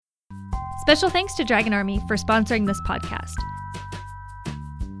Special thanks to Dragon Army for sponsoring this podcast.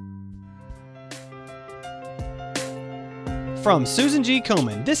 From Susan G.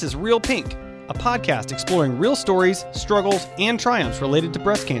 Komen, this is Real Pink, a podcast exploring real stories, struggles, and triumphs related to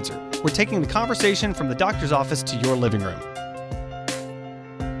breast cancer. We're taking the conversation from the doctor's office to your living room.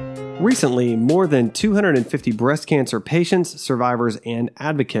 Recently, more than 250 breast cancer patients, survivors, and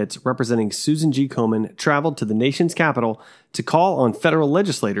advocates representing Susan G. Komen traveled to the nation's capital to call on federal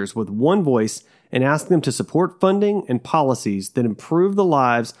legislators with one voice and ask them to support funding and policies that improve the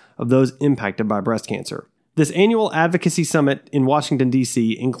lives of those impacted by breast cancer. This annual advocacy summit in Washington,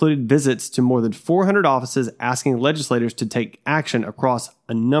 D.C. included visits to more than 400 offices asking legislators to take action across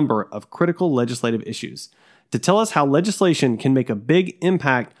a number of critical legislative issues. To tell us how legislation can make a big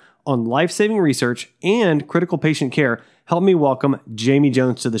impact on life-saving research and critical patient care, help me welcome Jamie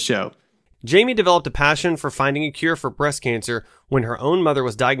Jones to the show. Jamie developed a passion for finding a cure for breast cancer when her own mother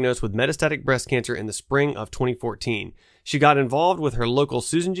was diagnosed with metastatic breast cancer in the spring of 2014. She got involved with her local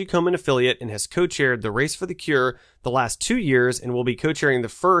Susan G. Komen affiliate and has co-chaired the Race for the Cure the last 2 years and will be co-chairing the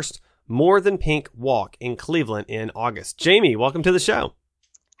first More Than Pink walk in Cleveland in August. Jamie, welcome to the show.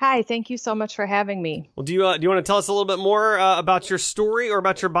 Hi, thank you so much for having me. Well, do you want to tell us a little bit more about your story or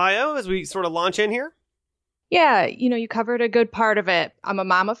about your bio as we sort of launch in here? Yeah, you covered a good part of it. I'm a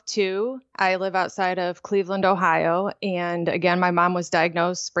mom of two. I live outside of Cleveland, Ohio. And again, my mom was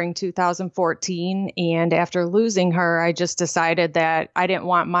diagnosed spring 2014. And after losing her, I just decided that I didn't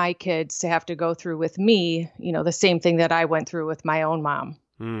want my kids to have to go through with me, the same thing that I went through with my own mom.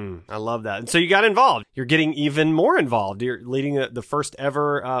 I love that. And so you got involved. You're getting even more involved. You're leading the first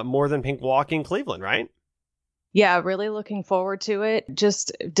ever More Than Pink walk in Cleveland, right? Yeah, really looking forward to it.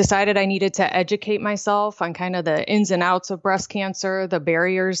 Just decided I needed to educate myself on kind of the ins and outs of breast cancer, the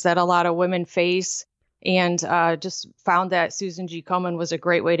barriers that a lot of women face, and just found that Susan G. Komen was a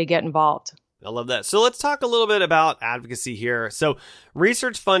great way to get involved. I love that. So let's talk a little bit about advocacy here. So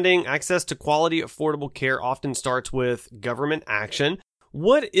research funding, access to quality, affordable care often starts with government action.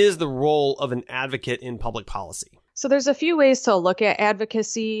 What is the role of an advocate in public policy? So there's a few ways to look at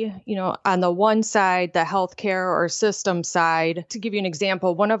advocacy. On the one side, the healthcare or system side. To give you an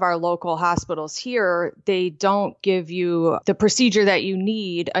example, one of our local hospitals here, they don't give you the procedure that you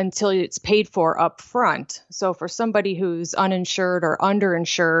need until it's paid for up front. So for somebody who's uninsured or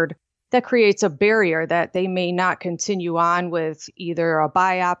underinsured, that creates a barrier that they may not continue on with either a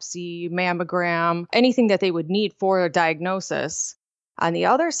biopsy, mammogram, anything that they would need for a diagnosis. On the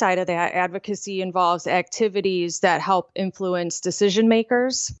other side of that, advocacy involves activities that help influence decision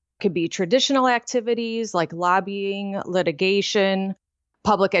makers. It could be traditional activities like lobbying, litigation,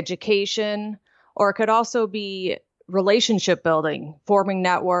 public education, or it could also be relationship building, forming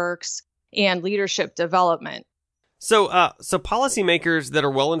networks, and leadership development. So policymakers that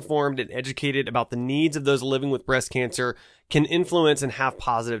are well-informed and educated about the needs of those living with breast cancer can influence and have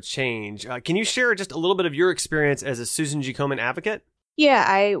positive change. Can you share just a little bit of your experience as a Susan G. Komen advocate? Yeah,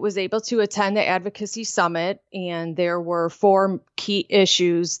 I was able to attend the Advocacy Summit, and there were 4 key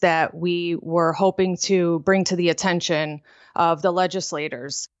issues that we were hoping to bring to the attention of the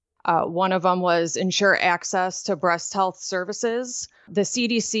legislators. One of them was ensure access to breast health services. The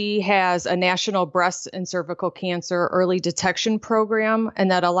CDC has a national breast and cervical cancer early detection program,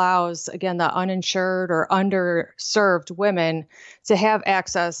 and that allows, again, the uninsured or underserved women to have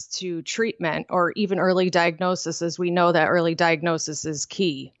access to treatment or even early diagnosis, as we know that early diagnosis is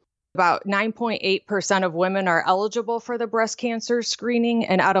key. About 9.8% of women are eligible for the breast cancer screening,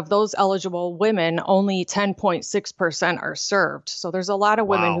 and out of those eligible women, only 10.6% are served. So there's a lot of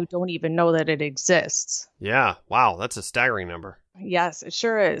women who don't even know that it exists. Yeah, wow, that's a staggering number. Yes, it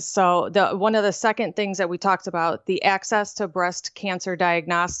sure is. So one of the second things that we talked about, the access to breast cancer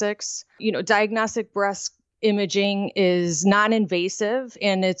diagnostics. Diagnostic breast imaging is non-invasive,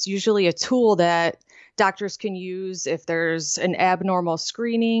 and it's usually a tool that doctors can use if there's an abnormal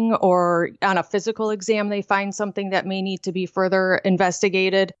screening or on a physical exam, they find something that may need to be further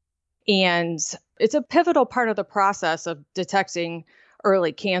investigated. And it's a pivotal part of the process of detecting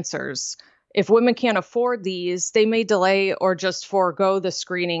early cancers. If women can't afford these, they may delay or just forego the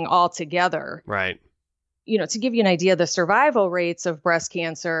screening altogether. Right. To give you an idea, the survival rates of breast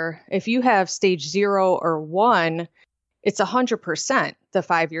cancer, if you have stage 0 or 1, it's 100%, the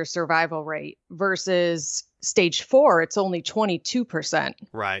 5-year survival rate, versus stage 4, it's only 22%.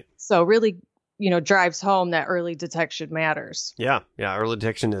 Right. So really, drives home that early detection matters. Yeah. Early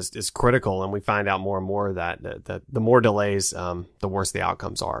detection is critical. And we find out more and more that the more delays, the worse the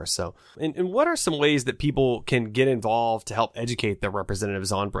outcomes are. So, and what are some ways that people can get involved to help educate their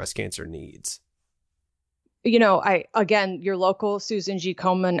representatives on breast cancer needs? Your local Susan G.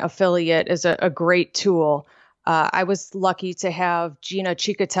 Komen affiliate is a great tool. I was lucky to have Gina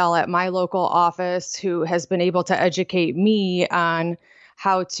Chicatel at my local office, who has been able to educate me on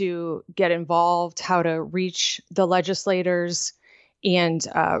how to get involved, how to reach the legislators, and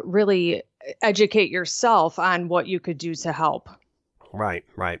really educate yourself on what you could do to help. Right.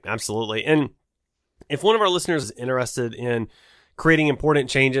 Absolutely. And if one of our listeners is interested in creating important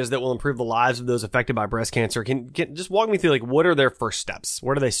changes that will improve the lives of those affected by breast cancer, can just walk me through, what are their first steps?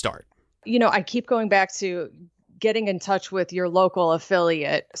 Where do they start? I keep going back to getting in touch with your local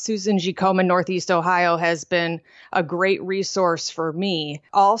affiliate. Susan G. Komen Northeast Ohio has been a great resource for me.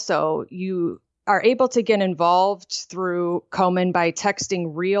 Also, you are able to get involved through Komen by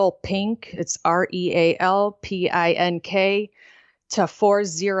texting Real Pink. It's REALPINK to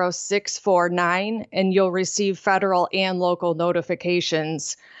 40649, and you'll receive federal and local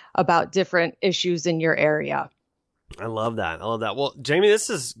notifications about different issues in your area. I love that. Well, Jamie, this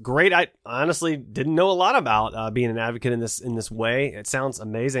is great. I honestly didn't know a lot about being an advocate in this way. It sounds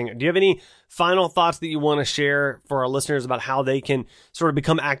amazing. Do you have any final thoughts that you want to share for our listeners about how they can sort of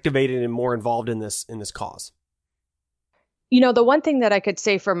become activated and more involved in this cause? The one thing that I could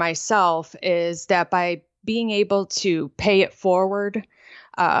say for myself is that by being able to pay it forward,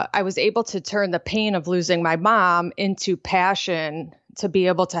 I was able to turn the pain of losing my mom into passion to be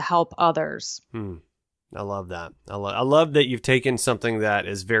able to help others. I love that. I love that you've taken something that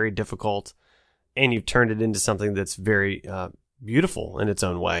is very difficult and you've turned it into something that's very beautiful in its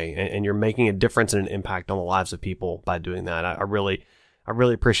own way. And you're making a difference and an impact on the lives of people by doing that. I really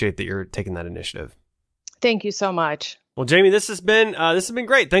appreciate that you're taking that initiative. Thank you so much. Well, Jamie, this has been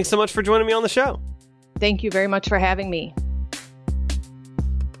great. Thanks so much for joining me on the show. Thank you very much for having me.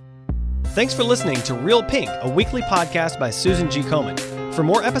 Thanks for listening to Real Pink, a weekly podcast by Susan G. Komen. For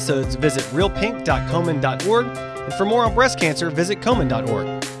more episodes, visit realpink.komen.org, and for more on breast cancer, visit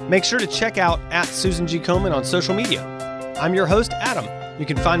komen.org. Make sure to check out @Susan G. Komen on social media. I'm your host, Adam. You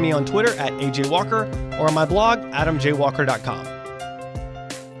can find me on Twitter @AJWalker or on my blog, adamjwalker.com.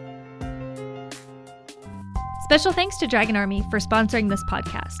 Special thanks to Dragon Army for sponsoring this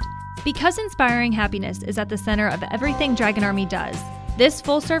podcast. Because inspiring happiness is at the center of everything Dragon Army does, this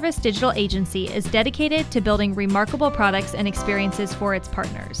full-service digital agency is dedicated to building remarkable products and experiences for its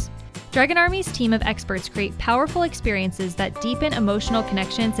partners. Dragon Army's team of experts create powerful experiences that deepen emotional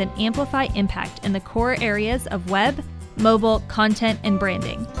connections and amplify impact in the core areas of web, mobile, content, and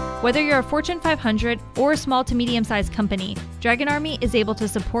branding. Whether you're a Fortune 500 or a small to medium-sized company, Dragon Army is able to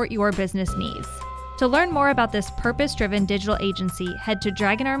support your business needs. To learn more about this purpose-driven digital agency, head to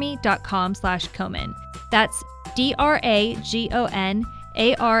dragonarmy.com/Komen. That's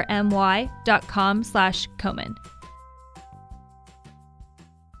DRAGONARMY.com/Komen.